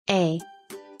A.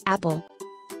 Apple.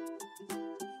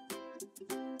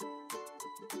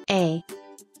 A.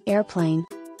 Airplane.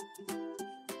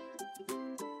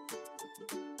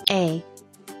 A.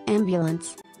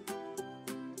 Ambulance.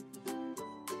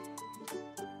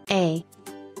 A.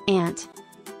 Ant.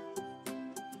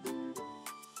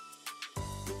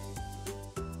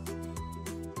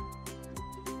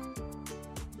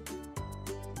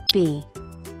 B.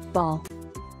 Ball.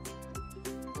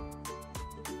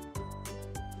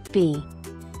 B.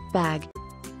 Bag.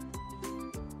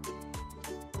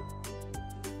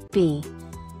 B.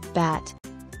 Bat.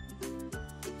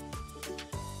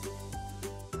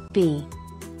 B.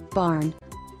 Barn.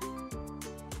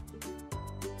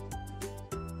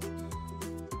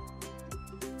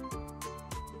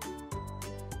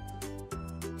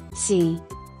 C.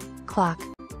 Clock.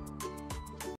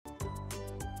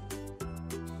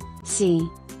 C.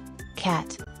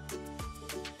 Cat.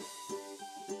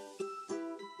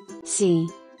 C.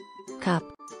 Cup.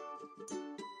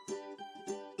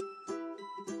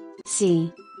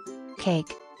 C.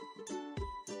 Cake.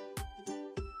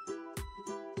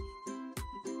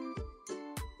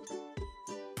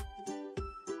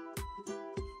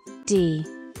 D.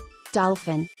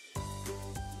 Dolphin.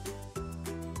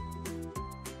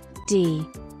 D.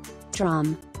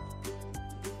 Drum.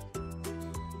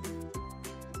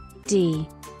 D.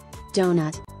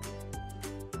 Donut.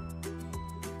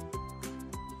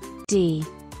 D.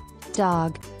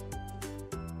 Dog.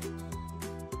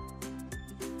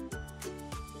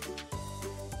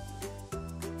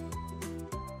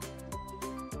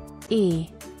 E.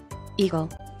 Eagle.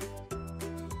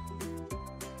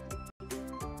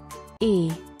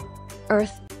 E.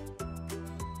 Earth.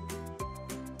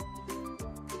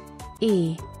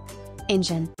 E.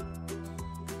 Engine.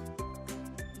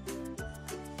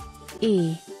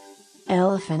 E.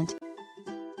 Elephant.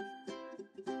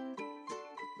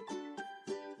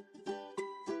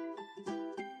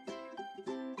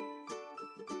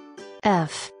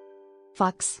 F.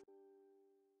 Fox.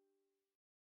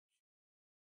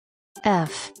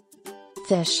 F.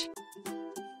 Fish.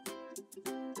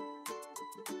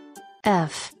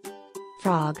 F.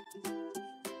 Frog.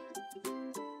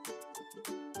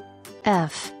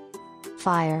 F.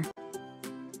 Fire.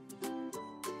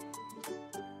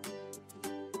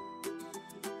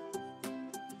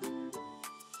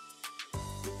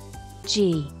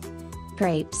 G.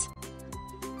 Grapes.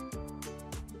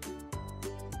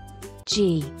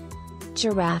 G.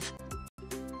 Giraffe.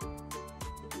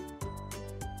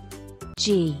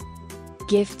 G.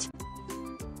 Gift.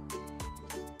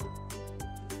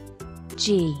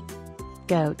 G.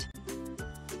 Goat.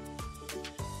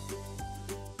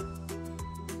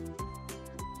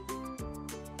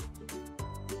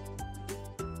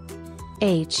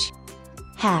 H.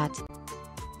 Hat.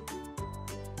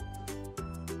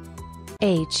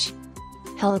 H.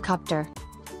 Helicopter.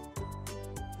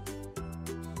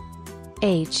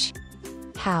 H.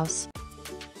 House.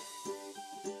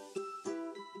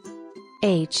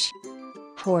 H.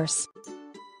 Horse.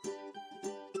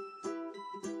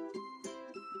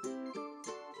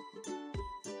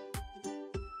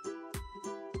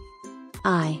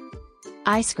 I.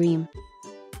 Ice cream.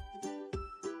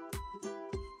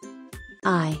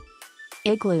 I.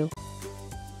 Igloo.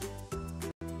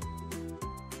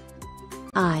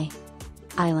 I.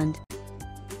 Island.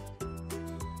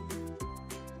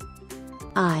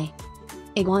 I.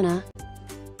 Iguana.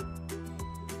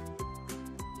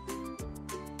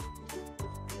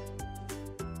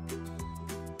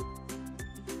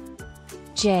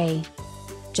 J.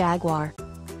 Jaguar.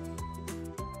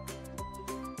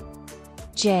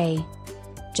 J.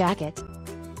 Jacket.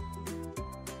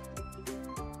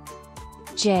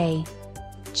 J.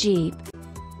 Jeep.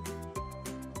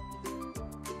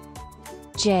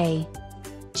 J.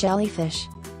 Jellyfish.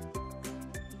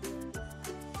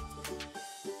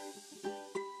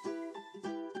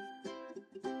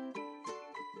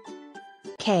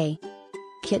 K.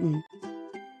 Kitten.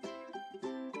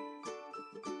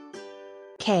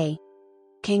 K.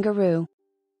 Kangaroo.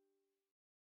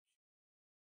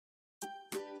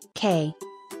 K.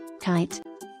 Kite.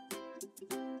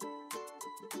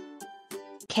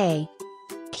 K.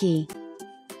 Key.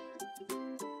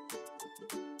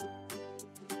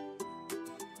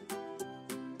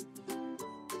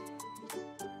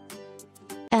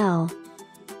 L.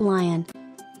 Lion.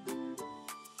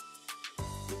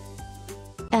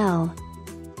 L.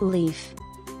 Leaf.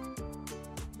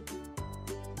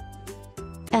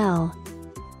 L.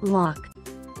 Lock.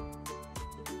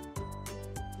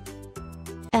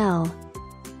 L.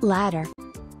 Ladder.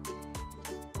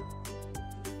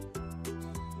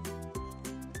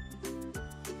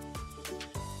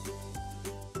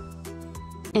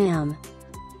 M.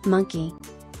 Monkey.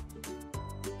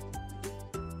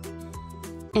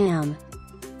 M.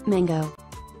 Mango.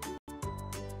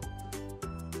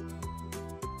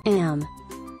 M.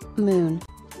 Moon.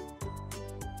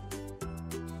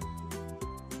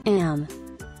 M.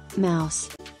 Mouse.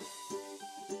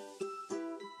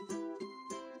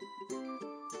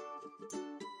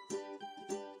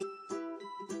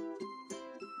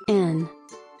 N.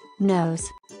 Nose.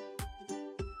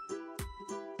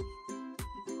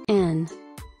 N.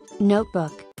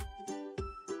 Notebook.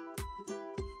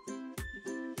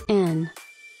 N.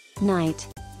 Night.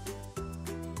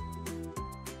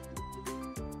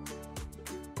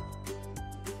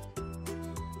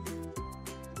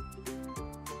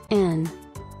 N.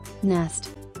 Nest.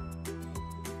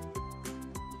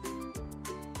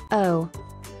 O.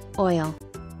 Oil.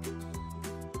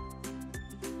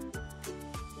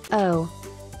 O.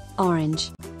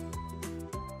 Orange.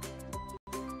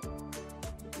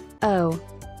 O.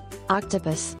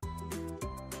 Octopus.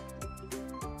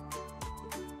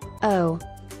 O.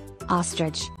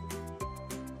 Ostrich.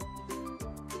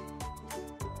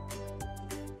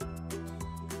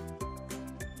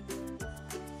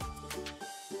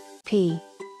 P.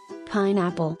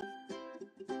 Pineapple.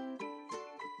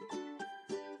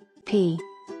 P.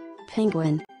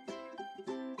 Penguin.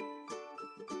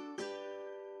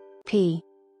 P.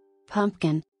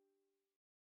 Pumpkin.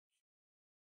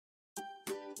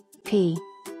 P.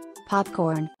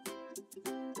 Popcorn.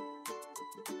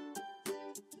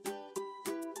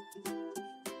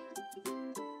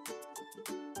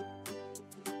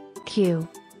 Q.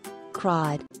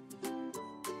 Crowd.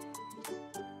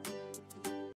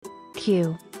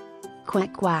 Q.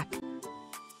 Quack quack.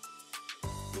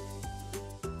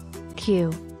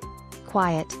 Q.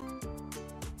 Quiet.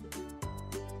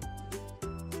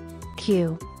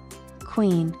 Q.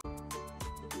 Queen.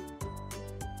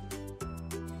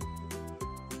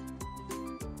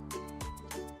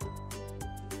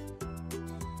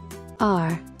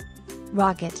 R.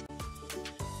 Rocket.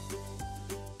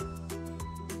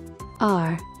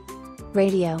 R.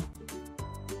 Radio.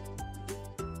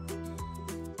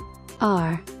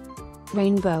 R.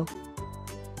 Rainbow.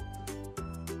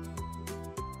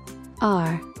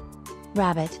 R.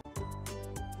 Rabbit.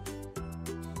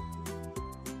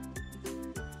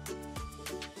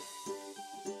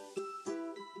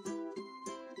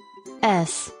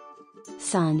 S.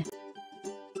 Sun.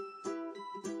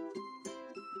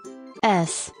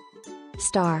 S.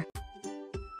 Star.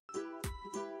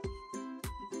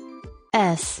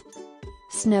 S.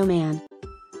 Snowman.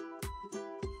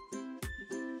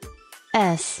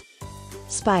 S.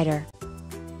 Spider.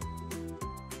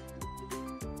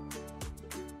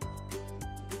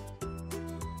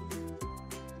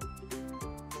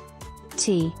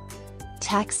 T.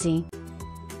 Taxi.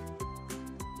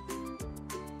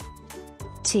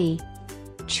 T.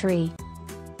 Tree.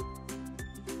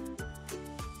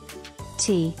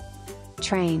 T.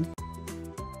 Train.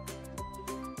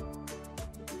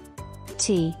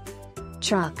 T.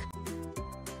 Truck.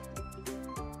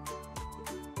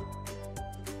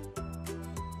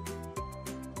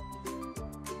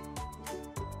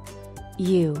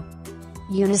 U.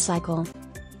 Unicycle.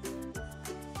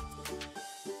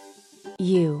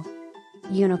 U.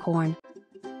 Unicorn.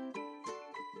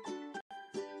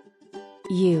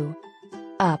 U.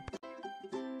 Up.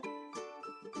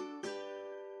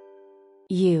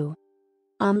 U.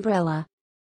 Umbrella.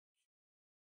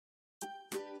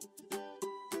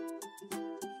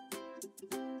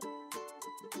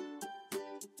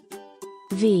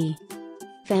 V.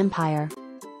 Vampire.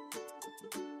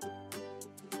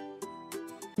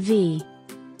 V.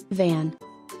 Van.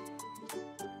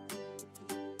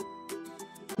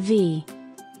 V.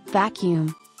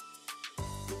 Vacuum.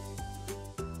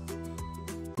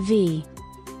 V.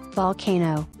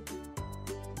 Volcano.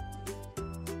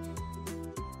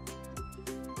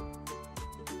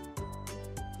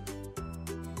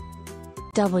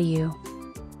 W.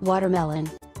 Watermelon.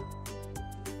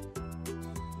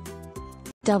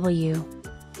 W.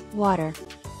 Water.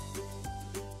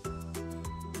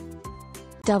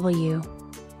 W.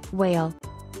 Whale.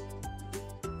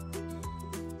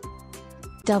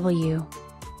 W.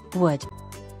 Wood.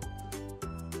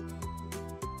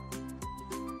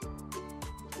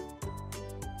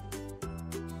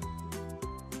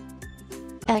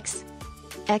 X.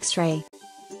 X-ray.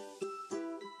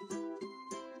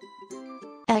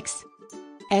 X.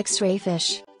 X-ray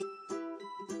fish.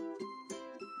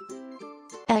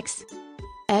 X.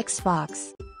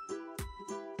 Xbox.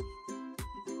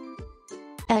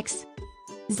 X.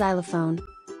 Xylophone.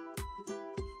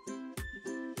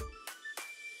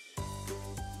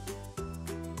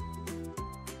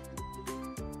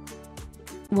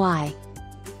 Y.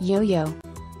 Yo-yo.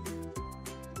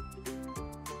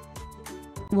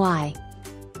 Y.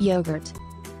 Yogurt.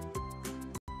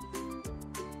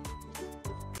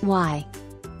 Y.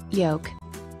 Yolk.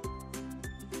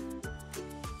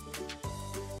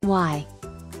 Y.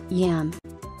 Yam.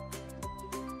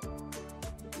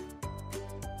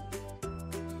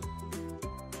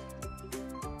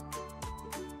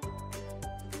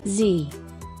 Z.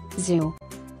 Zoo.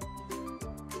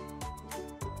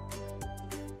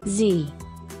 Z.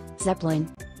 Zeppelin.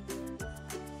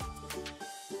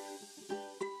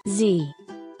 Z.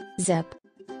 Zip.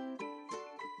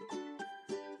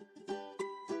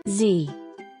 Z.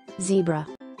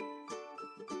 Zebra.